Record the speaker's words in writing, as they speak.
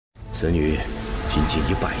此女仅仅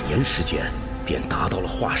以100年时间，便达到了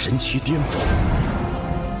化神期巅峰。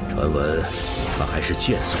传闻她还是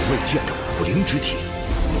前所未见的武灵之体。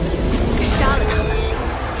杀了他们！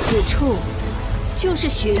此处就是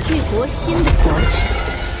雪域国新的国址。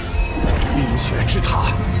冰雪之塔，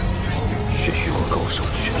雪域国高手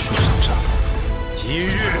全数上阵，今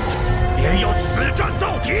日便要死战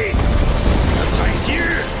到底！4派今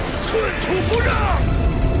日寸土不让！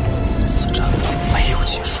此战没有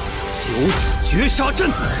结束，就此绝杀阵，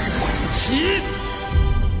起！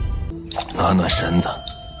暖暖身子。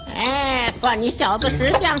哎，算你小子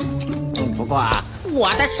识相。不过我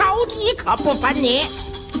的烧鸡可不烦你，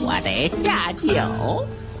我得下酒。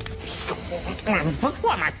不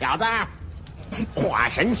错嘛，小子，化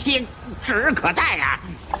神期指可待啊！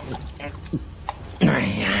哎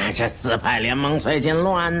呀，这4派联盟最近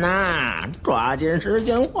乱呐，抓紧时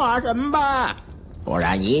间化神吧，不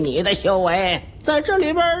然以你的修为，在这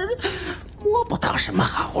里边摸不到什么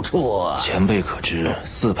好处。前辈可知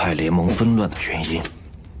4派联盟纷乱的原因？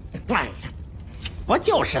哎呀，不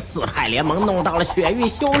就是4派联盟弄到了雪域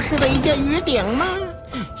修士的一件鱼鼎吗？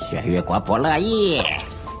雪域国不乐意，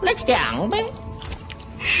来抢呗。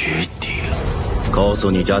鱼鼎，告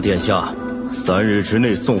诉你家殿下，3日之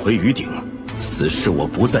内送回鱼鼎，此事我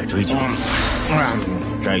不再追究。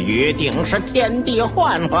这鱼鼎是天地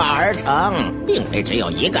幻化而成，并非只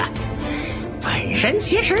有一个，本身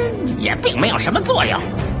其实也并没有什么作用。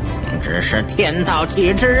只是天道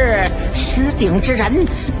启之，持鼎之人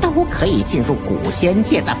都可以进入古仙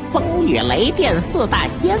界的风雨雷电4大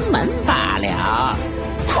仙门罢了。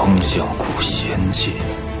通向古仙界，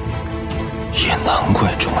也难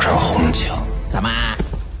怪众人哄抢。怎么，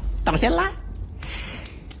动心了？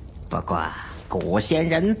不过古仙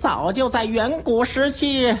人早就在远古时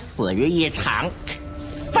期死于一场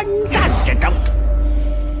纷战之中，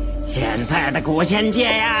现在的古仙界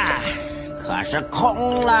呀，可是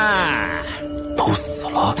空了，都死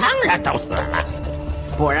了？当然都死了，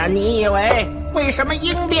不然你以为什么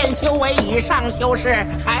应变修为以上修士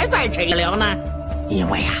还在这一流呢？因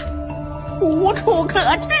为啊，无处可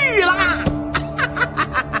去啦！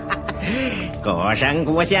古神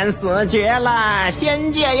古仙死绝了，仙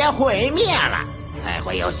界也毁灭了，才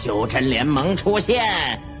会有修真联盟出现，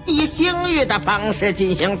以星域的方式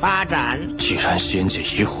进行发展。既然仙界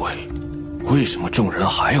已毁，为什么众人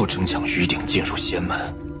还要争抢鱼鼎进入仙门？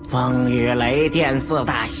风雨雷电4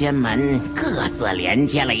大仙门各自连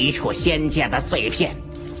接了一处仙界的碎片，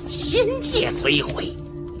仙界虽毁，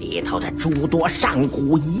里头的诸多上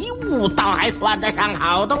古遗物倒还算得上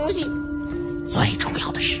好东西。最重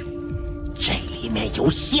要的是，这里面有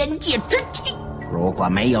仙界之气，如果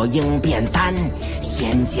没有应变丹，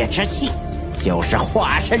仙界之气就是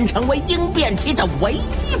化身成为应变期的唯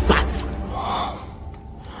一办法。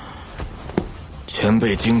前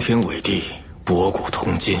辈惊天伟地，博古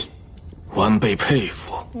通今，晚辈佩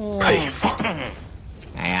服佩服。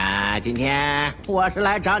哎呀，今天我是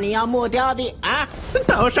来找你要木雕的啊，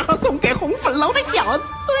到时候送给红粉楼的小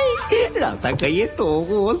翠，让他可以睹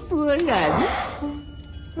物思人。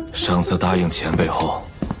上次答应前辈后，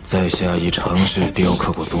在下已尝试雕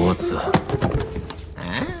刻过多次。啊？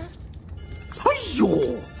哎呦，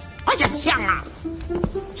哎呀，像啊，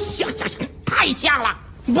像，太像了，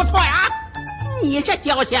不错呀！你这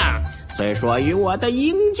雕像虽说与我的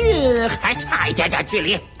英俊还差一点点距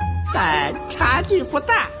离，但差距不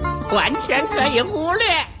大，完全可以忽略。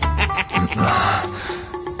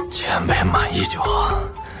前辈满意就好。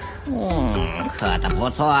刻得不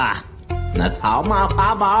错，那草帽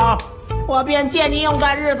法宝我便借你用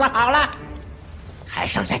段日子好了。还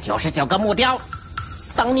剩下99个木雕，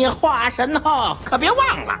等你化神后可别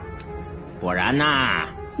忘了，不然呐，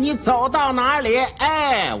你走到哪里，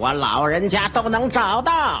哎，我老人家都能找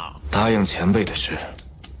到。答应前辈的事，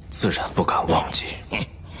自然不敢忘记。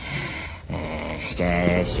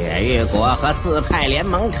这雪域国和4派联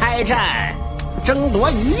盟开战，争夺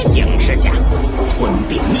鱼鼎是假，吞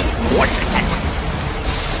并灭国是真的。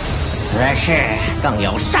此事更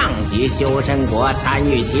有上级修真国参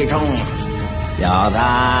与其中，小子，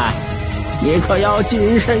你可要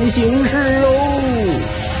谨慎行事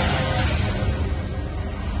哦。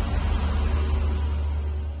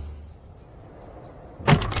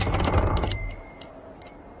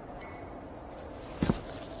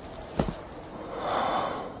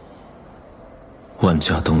万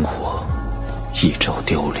家灯火，一朝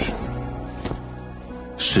凋零。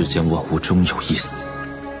世间万物终有一死，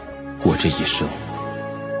我这一生，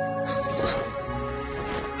死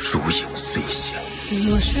如影随形。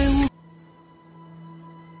若是我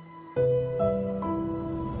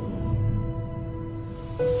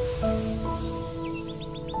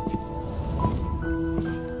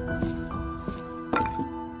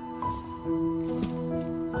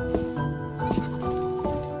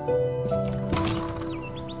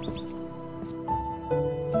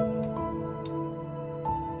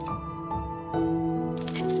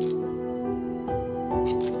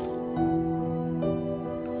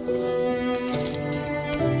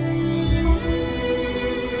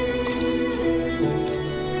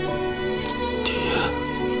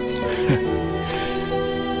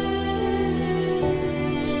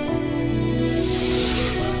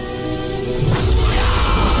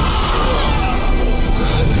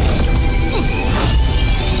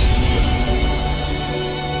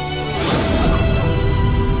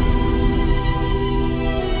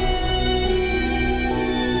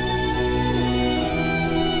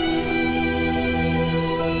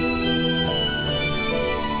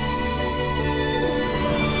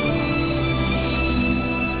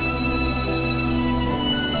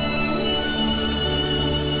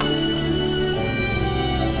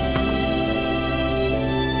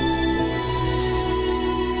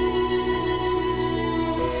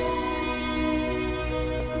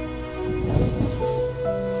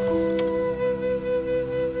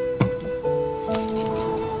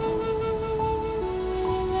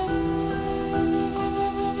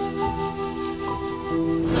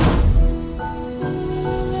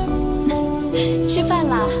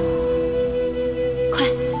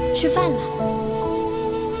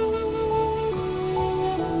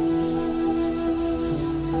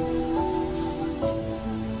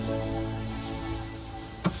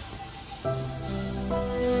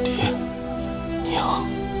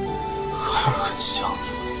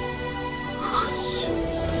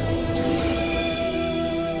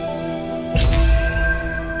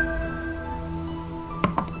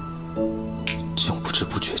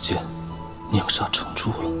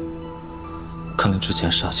之前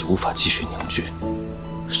煞气无法继续凝聚，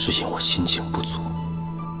是因我心境不足。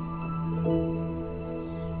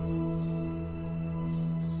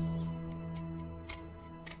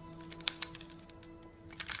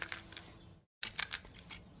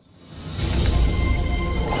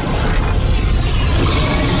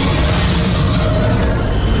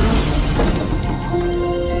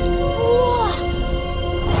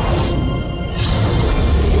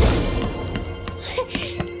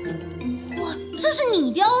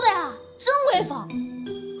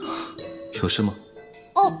有事吗？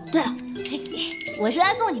哦，对了，我是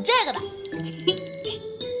来送你这个的。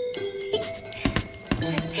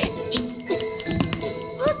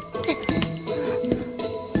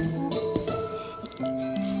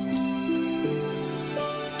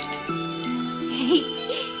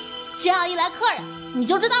这样一来，客人你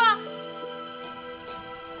就知道了。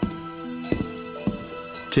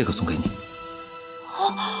这个送给你。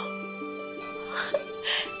哦，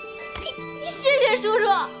谢谢叔叔。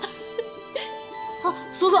哦，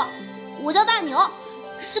叔叔，我叫大牛，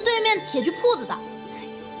是对面铁具铺子的，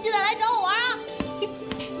记得来找我玩啊！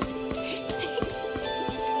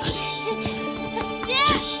姐、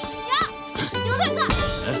娘，你们看看，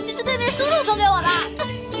这是对面叔叔送给我的。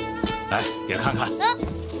来，点看看。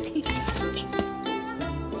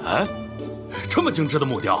哎，这么精致的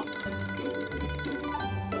木雕，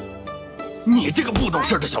你这个不懂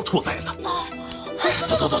事的小兔崽子！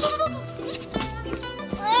走走走走。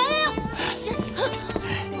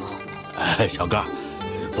哎，小哥，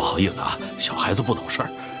不好意思啊，小孩子不懂事儿。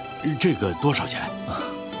这个多少钱？啊，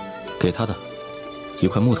给他的，1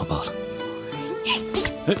块木头罢了。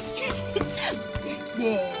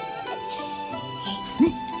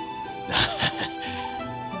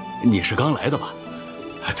你是刚来的吧？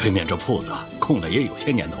对面这铺子空了也有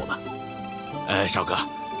些年头了。小哥，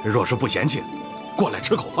若是不嫌弃，过来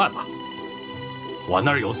吃口饭吧。我那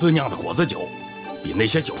儿有自酿的果子酒，比那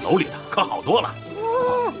些酒楼里的可好多了。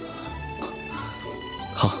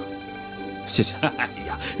好，谢谢。哎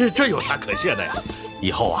呀，这有啥可谢的呀？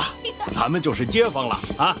以后啊，咱们就是街坊了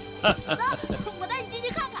啊。走，我带你进去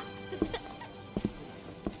看看。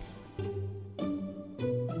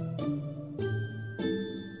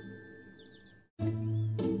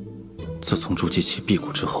自从筑基期辟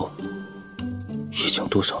谷之后，已经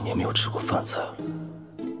多少年没有吃过饭菜了。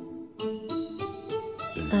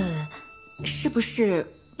是不是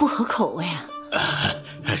不合口味啊？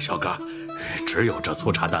小哥，只有这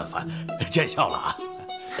粗茶淡饭，见笑了啊。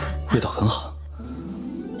味道很好。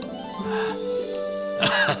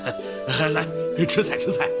来，吃菜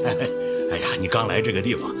吃菜。哎呀，你刚来这个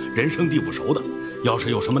地方，人生地不熟的，要是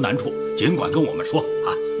有什么难处，尽管跟我们说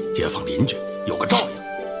啊，街坊邻居有个照应。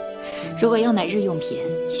如果要买日用品，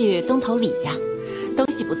去东头李家，东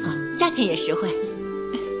西不错，价钱也实惠。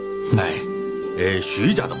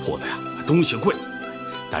徐家的铺子呀，东西贵，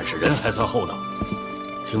但是人还算厚道。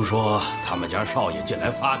听说他们家少爷近来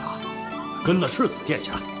发达，跟了世子殿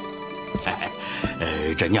下。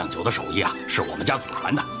这酿酒的手艺啊，是我们家祖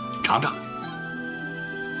传的，尝尝。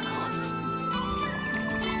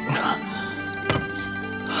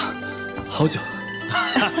好酒。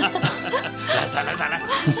来，再来，再来。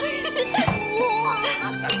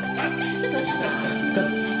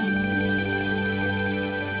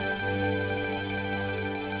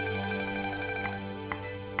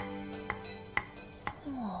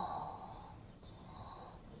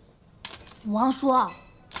王叔，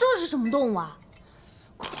这是什么动物啊？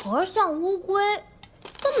壳像乌龟，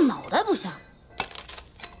但脑袋不像。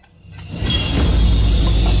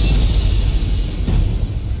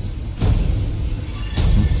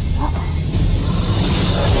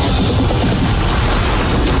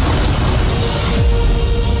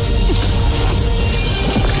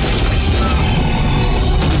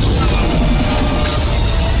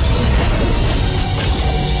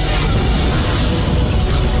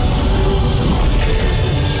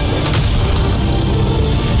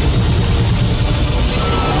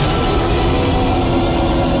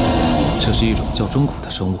是一种叫钟骨的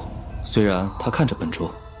生物，虽然它看着笨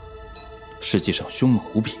拙，实际上凶猛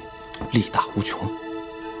无比，力大无穷。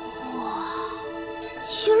哇，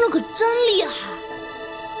听着可真厉害！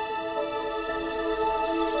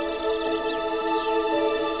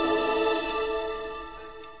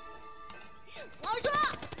王叔，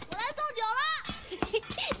我来送酒了。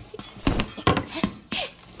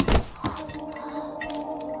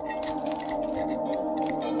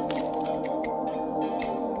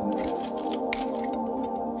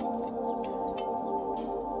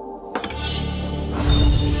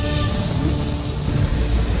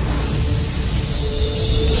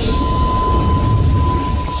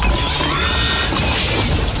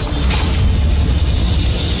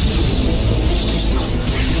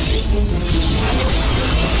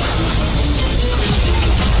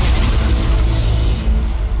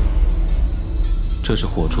这是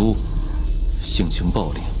火猪，性情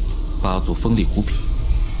暴烈，八族锋利无比，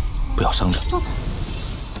不要伤着。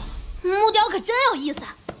木雕可真有意思。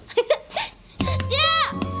爹，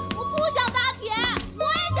我不想打铁，我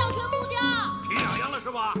也想学木雕。皮痒痒了是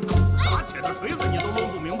吧？打铁的锤子你都弄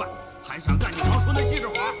不明白，还想干你王叔那细致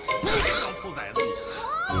活？小兔崽子！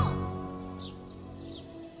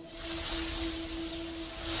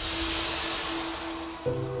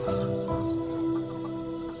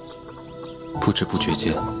不知不觉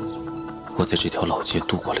间，我在这条老街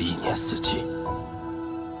度过了1年4季。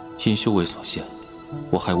因修为所限，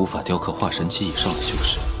我还无法雕刻化神期以上的修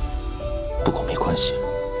士。不过没关系，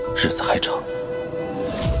日子还长。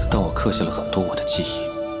但我刻下了很多我的记忆。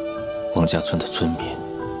王家村的村民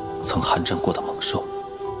曾寒战过的猛兽，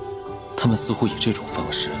他们似乎以这种方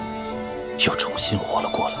式又重新活了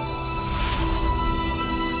过来。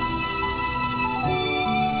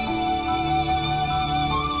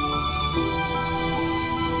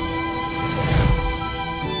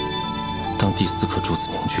当第4颗珠子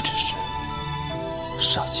凝聚之时，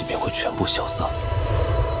煞气便会全部消散。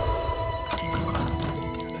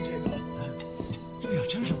这呀，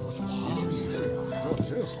真是不错啊！做的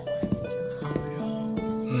真好。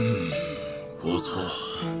不错。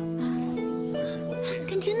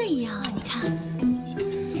跟真的一样啊！你看。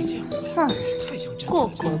没见过，太像真的。个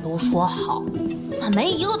个都说好，咋没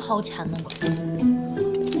一个掏钱的呢？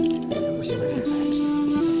不行，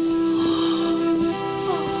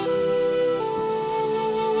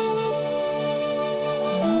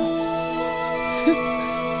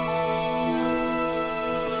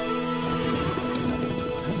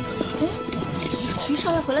徐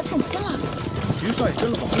少爷回来探亲了。徐帅跟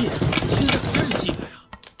了王爷，现在可真是气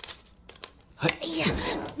派呀！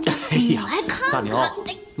哎呀，来看看。大牛，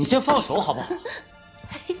你先放手好不好？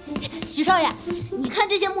徐少爷，你看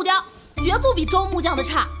这些木雕，绝不比周木匠的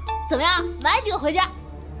差。怎么样，买几个回家？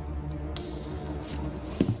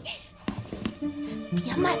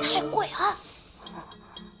别卖太贵啊！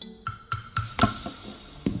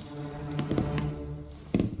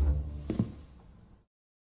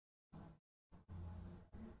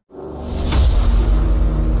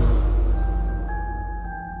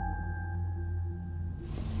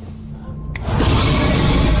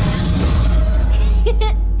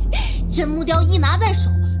真木雕一拿在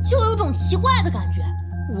手，就有种奇怪的感觉。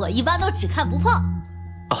我一般都只看不碰。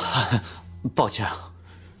抱歉啊，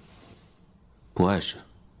不碍事。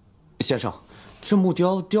先生，这木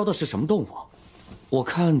雕雕的是什么动物？我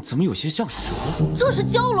看怎么有些像蛇。这是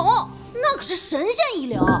蛟龙，那可是神仙一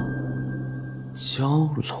流。蛟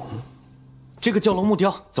龙，这个蛟龙木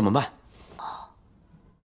雕怎么卖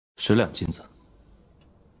？10两金子。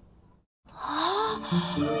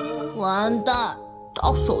完蛋，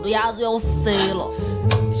到手的鸭子要飞了。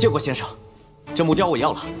谢过先生，这木雕我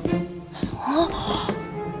要了。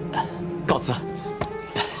告辞。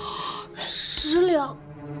10两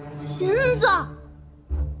金子。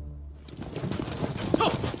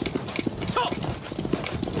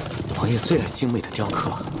王爷最爱精美的雕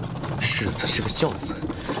刻，世子是个孝子。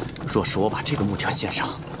若是我把这个木雕献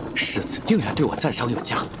上，世子定然对我赞赏有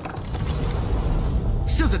加。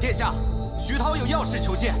世子殿下，徐涛有要事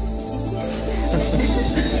求见。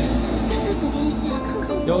世子殿下，看看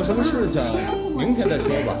我。有什么事情，明天再说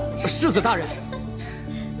吧。世子大人，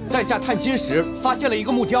在下探亲时发现了一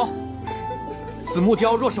个木雕，此木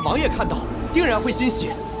雕若是王爷看到，定然会欣喜。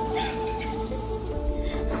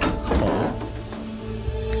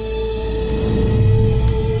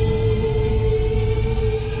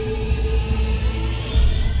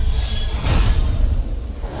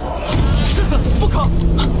世子，不可！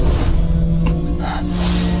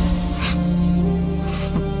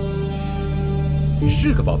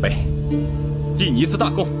是个宝贝，记你一次大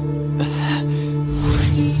功。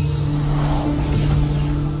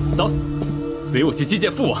走，随我去觐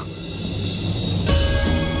见父王。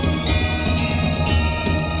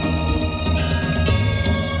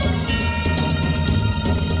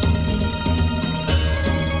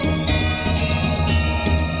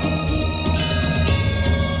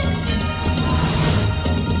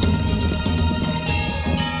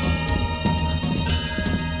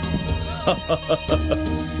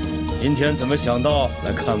今天怎么想到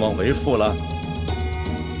来看望为父了？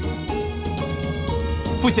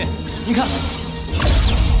父亲，您看，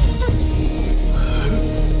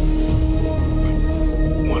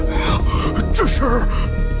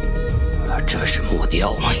这是木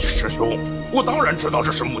雕。哎，师兄，我当然知道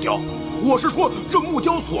这是木雕，我是说这木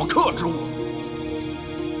雕所刻之物。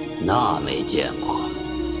那没见过。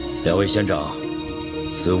两位仙长，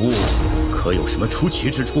此物可有什么出奇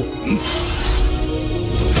之处？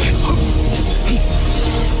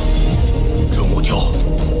这木雕雕，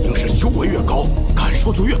应是修为越高，感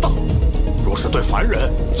受就越大。若是对凡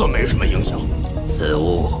人，则没什么影响。此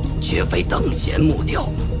物绝非等闲木雕，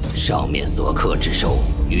上面所刻之兽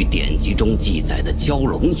与典籍中记载的蛟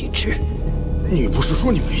龙一致。你不是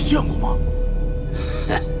说你没见过吗？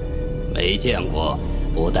哼，没见过，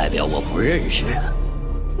不代表我不认识啊。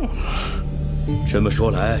这么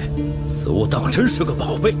说来，此物当真是个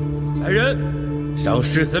宝贝。来人，赏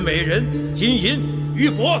世子美人金银玉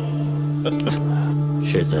帛。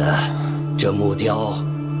世子，这木雕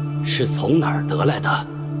是从哪儿得来的？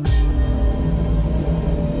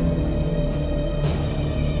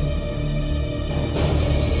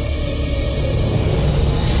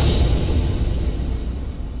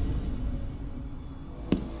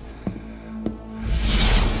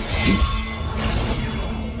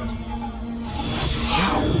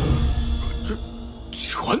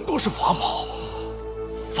全都是法宝，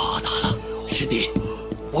发达了，师弟，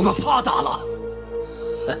我们发达了。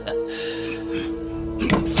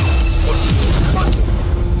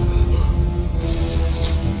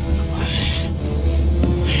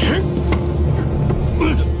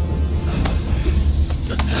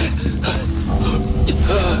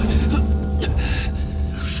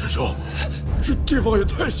师兄，这地方也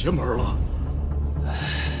太邪门了。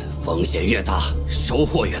风险越大，收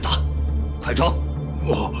获越大，快装！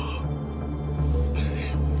我。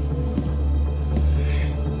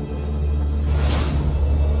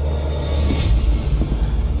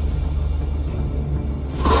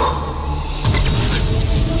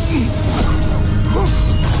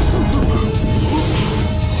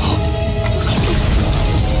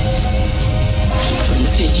瞬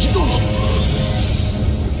间移动，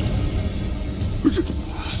这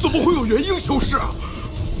怎么会有元婴修士啊？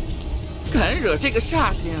敢惹这个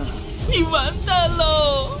煞星，你完蛋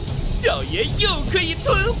喽！小爷又可以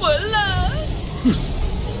吞魂了。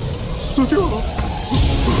死掉了！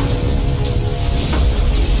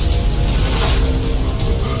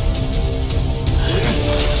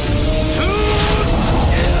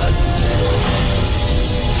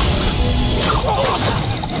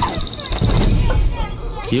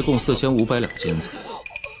一共4500两金子，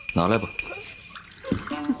拿来吧。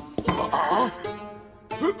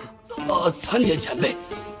参见前辈，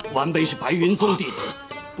晚辈是白云宗弟子，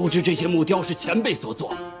不知这些木雕是前辈所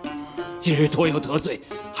作，今日多有得罪，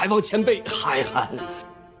还望前辈海涵。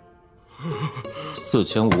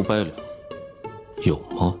4500两，有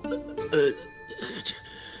吗？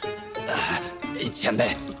前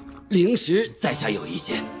辈，灵石在下有一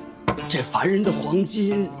些，这凡人的黄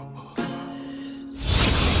金。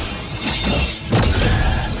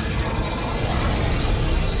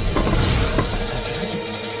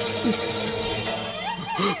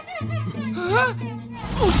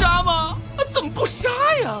不杀吗？怎么不杀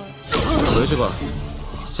呀？回去吧，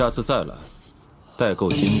下次再来，带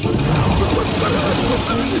够金子。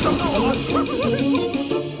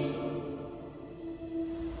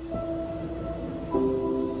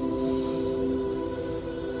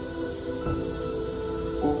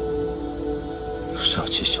煞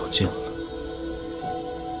气小见了。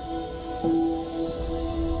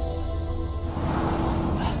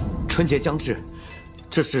春节将至，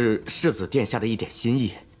这是世子殿下的一点心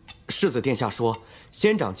意。世子殿下说，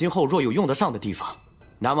仙长今后若有用得上的地方，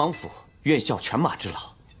南王府愿效犬马之劳。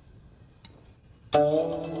过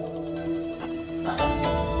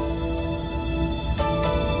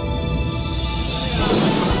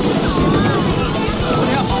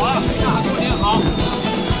年好啊！过年好！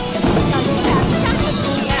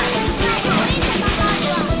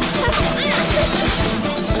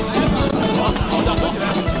好的，回去来。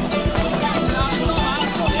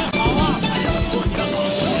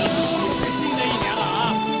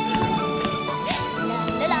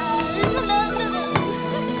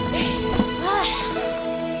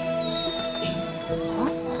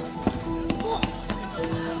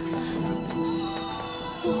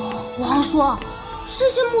王叔，这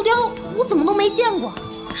些木雕我怎么都没见过，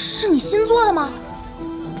是你新做的吗？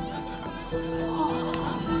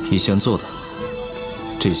以前做的，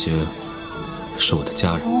这些是我的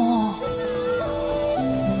家人。哦。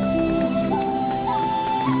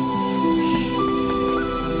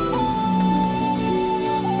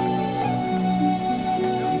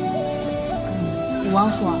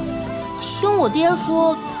王叔，听我爹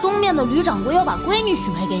说，东面的吕掌柜要把闺女许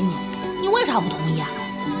配给你，你为啥不同意啊？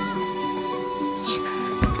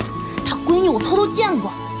他闺女我偷偷见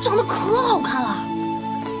过，长得可好看了。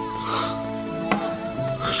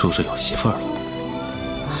叔叔有媳妇儿了。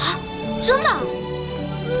啊，真的？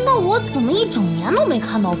那我怎么一整年都没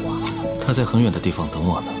看到过？他在很远的地方等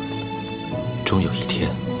我呢，终有一天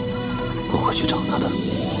我会去找他的。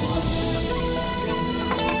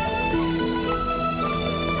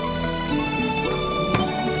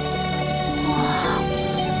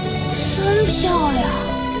漂亮。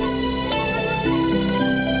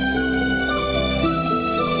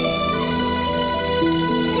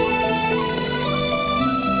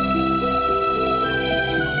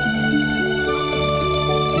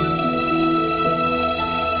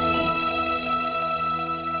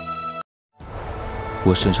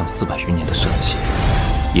我身上400余年的生气，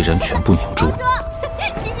已然全部凝住。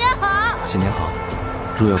新年好！新年好！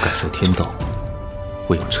若要感受天道，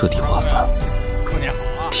唯有彻底化凡，过年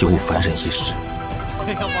好啊！体悟凡人一世。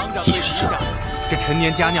一世，这陈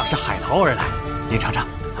年佳酿是海淘而来，您尝尝。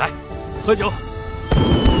来，喝酒。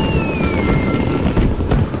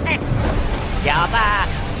小子，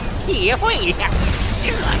体会一下，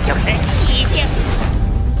这就是意境。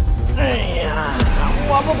哎呀，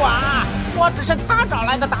我不管，我只是他找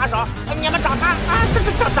来的打手，你们找他啊，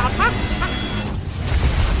找他。